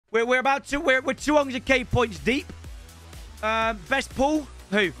We're 200k points deep. Best pool?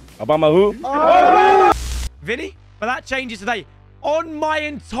 Who? Obama who? Vinny? But that changes today. On my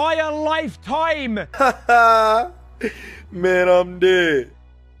entire lifetime. Man, I'm dead.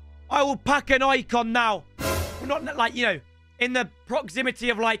 I will pack an icon now. Not like, you know, in the proximity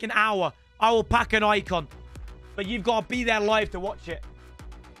of like an hour. I will pack an icon. But you've got to be there live to watch it.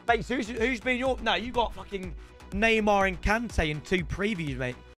 Mate, so who's been your... No, you got fucking Neymar and Kante in 2 previews,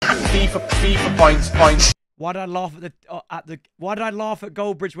 mate. FIFA points. Why did I laugh Why did I laugh at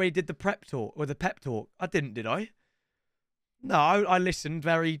Goldbridge when he did the prep talk or the pep talk? I didn't, did I? No, I listened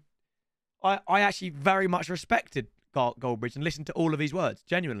very... I actually very much respected Goldbridge and listened to all of his words,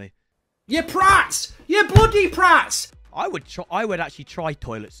 genuinely. You prats! You bloody prats! I would actually try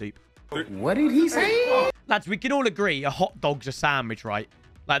toilet soup. What did he say? Lads, we can all agree a hot dog's a sandwich, right?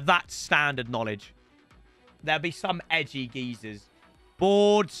 Like, that's standard knowledge. There'll be some edgy geezers.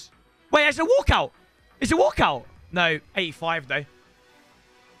 Boards. Wait, it's a walkout. It's a walkout. No, 85 though.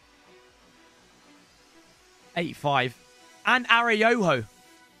 85. And Ariojo.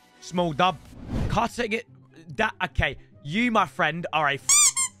 Small dub. Cutting it. Okay, you, my friend, are a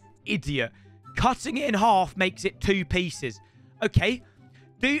idiot. Cutting it in half makes it 2 pieces. Okay.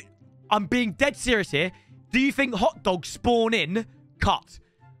 I'm being dead serious here. Do you think hot dogs spawn in? Cut.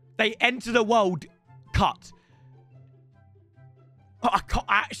 They enter the world. Cut. I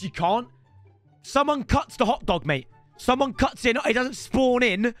actually can't. Someone cuts the hot dog, mate. Someone cuts it. It doesn't spawn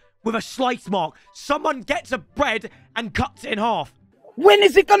in with a slice mark. Someone gets a bread and cuts it in half. When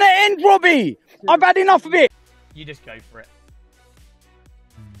is it gonna end, Robbie? I've had enough of it. You just go for it.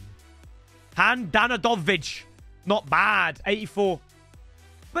 Handanovic. Not bad. 84.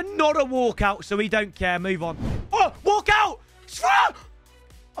 But not a walkout, so we don't care. Move on. Oh, walkout!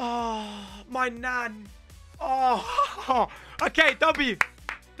 Oh, my nan. Oh, okay, W.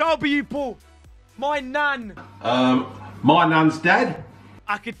 W, Paul. My nan. My nan's dead.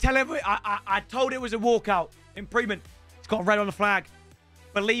 I could tell him. I told it was a walkout. Improvement. It's got red on the flag.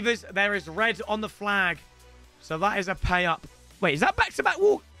 Believers, there is red on the flag. So that is a pay up. Wait, is that back-to-back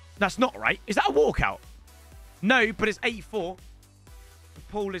walk? That's not right. Is that a walkout? No, but it's 84. The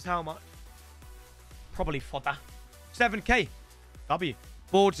pool is how much? Probably fodder. 7k. W.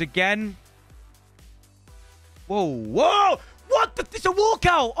 Boards again. Whoa, whoa! What? It's a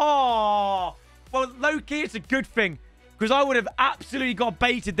walkout! Oh! Well, low-key, it's a good thing. Because I would have absolutely got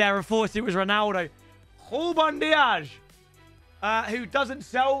baited there and thought it was Ronaldo. Ruben Dias. Who doesn't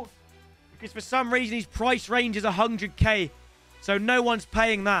sell because for some reason his price range is 100k. So no one's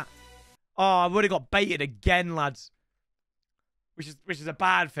paying that. Oh, I would have got baited again, lads. Which is a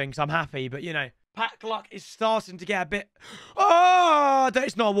bad thing, so I'm happy. But, you know, pack luck is starting to get a bit... Oh,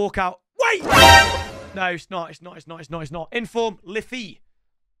 it's not a walkout. Wait! No, it's not. It's not. Inform, Liffy.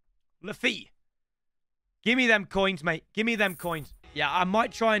 Give me them coins, mate. Give me them coins. Yeah, I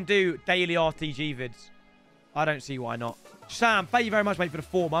might try and do daily RTG vids. I don't see why not. Sam, thank you very much, mate, for the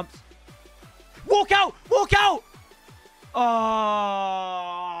 4 months. Walk out! Walk out! Oh,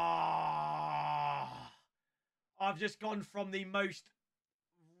 I've just gone from the most...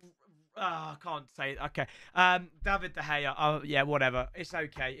 I can't say it. Okay. David De Gea. Oh, yeah, whatever. It's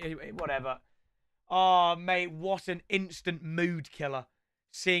okay. Whatever. Oh, mate, what an instant mood killer.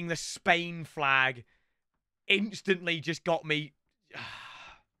 Seeing the Spain flag instantly just got me...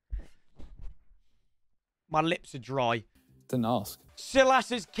 My lips are dry. Didn't ask.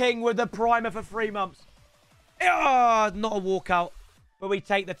 Silas is king with the primer for 3 months. Oh, not a walkout. But we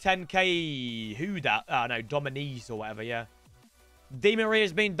take the 10k. Who that? Oh, no, Dominique or whatever, yeah. Di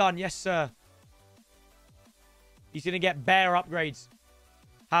Maria's been done. Yes, sir. He's going to get bare upgrades.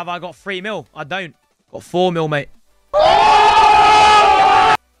 Have I got 3 mil? I don't. Got 4 mil, mate. Oh!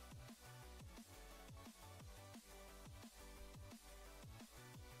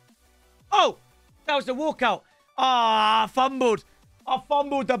 That was the walkout. Ah, fumbled. I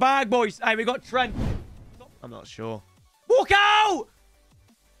fumbled the bag, boys. Hey, we got Trent. I'm not sure. Walk out!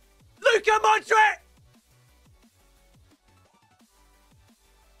 Luka Modric!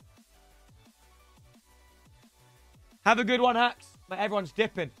 Have a good one, Hacks. But everyone's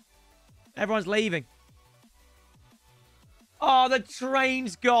dipping. Everyone's leaving. Oh, the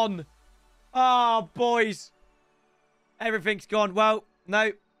train's gone. Oh, boys. Everything's gone. Well,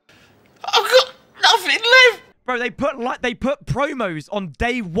 no. I've got nothing left. Bro, they put promos on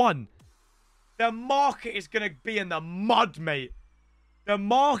day 1. The market is going to be in the mud, mate. The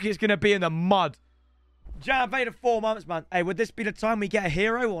market is going to be in the mud. Jan, I've waited 4 months, man. Hey, would this be the time we get a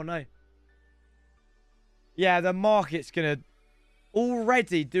hero or no? Yeah, the market's going to...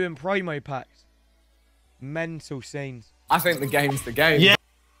 Already doing promo packs. Mental scenes. I think the game's the game. Yeah.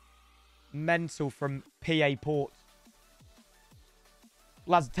 Mental from PA Port.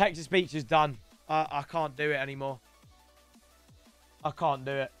 Lads, the Texas Beach is done. I can't do it anymore. I can't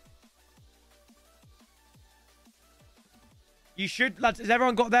do it. You should, lads. Has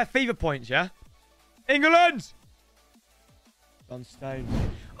everyone got their FIFA points, yeah? England! On Stone.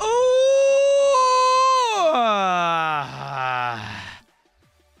 Ooh!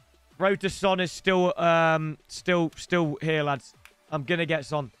 Road to Son is still here, lads. I'm gonna get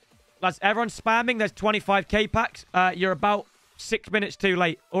Son. Lads, everyone's spamming. There's 25k packs. You're about 6 minutes too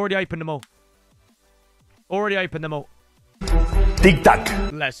late. Already opened them all. Already opened them all.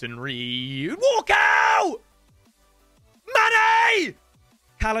 Tic-tac. Lesson read. Walk out! Money!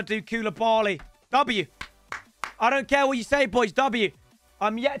 Kalidou Koulibaly. W. I don't care what you say, boys. W.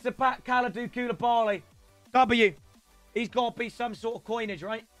 I'm yet to pack Kalidou Koulibaly. W. He's got to be some sort of coinage,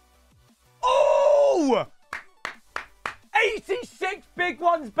 right? Oh! 86 big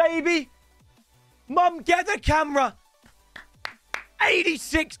ones, baby. Mum, get the camera.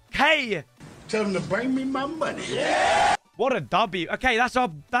 86k. Tell them to bring me my money. Yeah. What a W. Okay, that's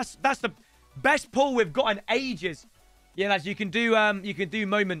the best pull we've got in ages. Yeah, lads, you can do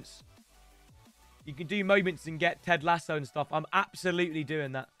moments. You can do moments and get Ted Lasso and stuff. I'm absolutely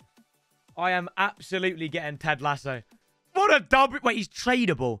doing that. I am absolutely getting Ted Lasso. What a W. Wait, he's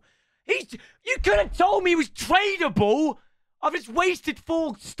tradable. You could have told me he was tradable. I've just wasted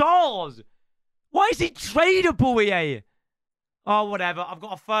 4 stars. Why is he tradable, EA? Oh, whatever. I've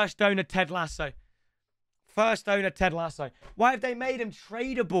got a first owner Ted Lasso. First owner Ted Lasso. Why have they made him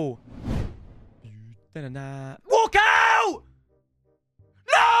tradable? Walk out!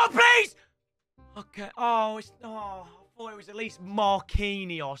 No, please! Okay. Oh, I thought it was at least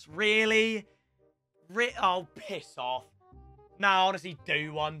Marquinhos. Really? Oh, piss off. No, honestly,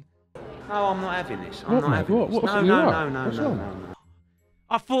 do one. No, I'm not having this. I'm not having this. No.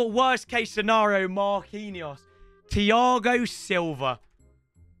 I thought worst case scenario, Marquinhos. Thiago Silva.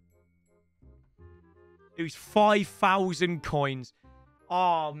 Who's 5,000 coins.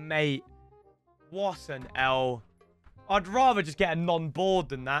 Oh, mate. What an L. I'd rather just get a non-board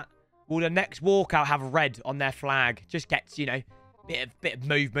than that. Will the next walkout have red on their flag? Just gets, you know, bit of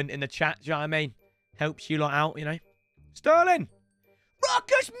movement in the chat. Do you know what I mean? Helps you lot out, you know. Sterling.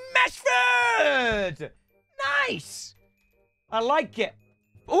 Marcus Rashford. Nice. I like it.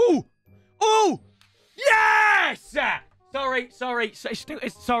 Ooh. Ooh. Yes. Sorry.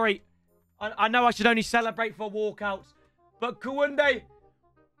 Sorry. I know I should only celebrate for walkouts, but Kounde.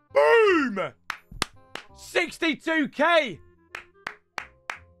 Boom. 62k.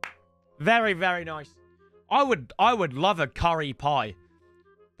 Very, very nice. I would love a curry pie.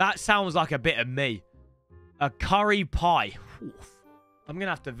 That sounds like a bit of me. A curry pie. Oof. I'm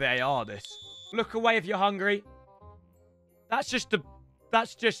gonna have to VAR this. Look away if you're hungry. That's just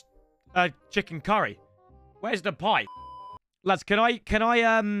a chicken curry. Where's the pie? Lads, can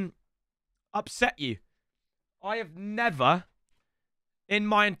I upset you? I have never in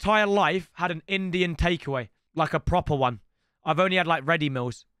my entire life had an Indian takeaway. Like a proper one. I've only had like ready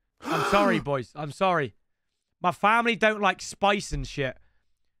meals. I'm sorry, boys. I'm sorry. My family don't like spice and shit.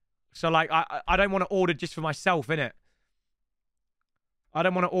 So like I don't want to order just for myself, innit? I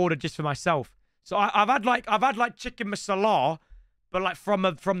don't want to order just for myself. So I've had like chicken masala, but like from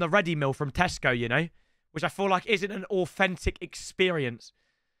the ready meal from Tesco, you know, which I feel like isn't an authentic experience.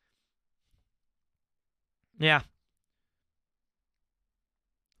 Yeah.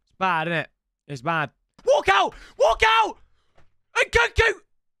 It's bad, isn't it? It's bad. Walk out! Walk out! Go!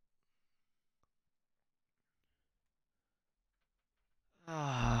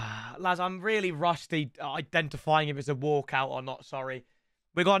 Lads, I'm really rusty identifying if it's a walkout or not, sorry.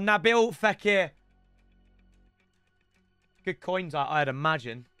 We got Nabil Fekir. Good coins, I'd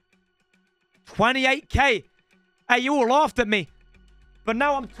imagine. 28k. Hey, you all laughed at me. But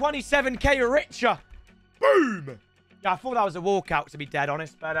now I'm 27k richer. Boom! Yeah, I thought that was a walkout, to be dead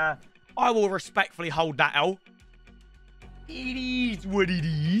honest. But I will respectfully hold that L. It is what it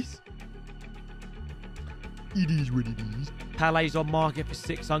is. It is what it is. Pele's on market for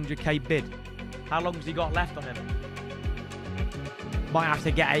 600k bid. How long has he got left on him? Might have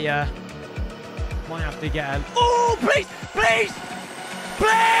to get a... Oh, please! Please!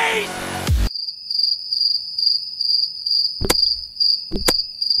 Please!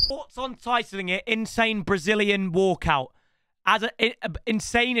 Thoughts on titling it Insane Brazilian Walkout?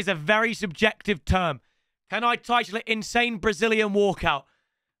 Insane is a very subjective term. Can I title it Insane Brazilian Walkout?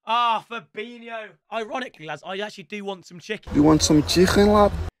 Ah, Fabinho. Ironically, lads, I actually do want some chicken. You want some chicken,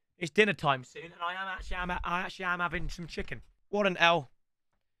 lad? It's dinner time soon, and I actually am having some chicken. What an L.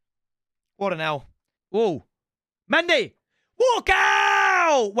 What an L. Whoa. Mendy! Walk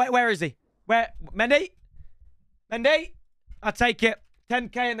out! Wait, where is he? Where? Mendy? Mendy? I take it.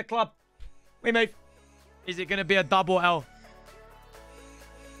 10K in the club. We move. Is it going to be a double L?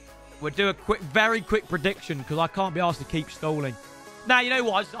 We'll do a very quick prediction because I can't be asked to keep stalling. Nah, you know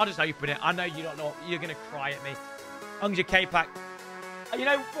what? I'll just open it. I know you don't know. You're going to cry at me. Ungja K-Pack. You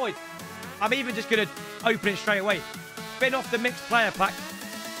know, boys, I'm even just going to open it straight away. Spin off the mixed player pack.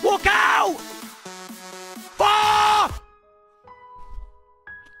 Walk out! Ah!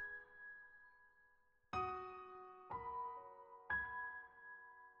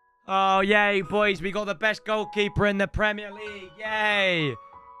 Oh, yay, boys. We got the best goalkeeper in the Premier League. Yay.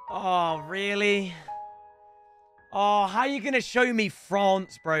 Oh, really? Oh, how are you going to show me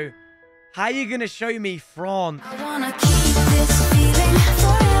France, bro? How are you going to show me France? I wanna keep this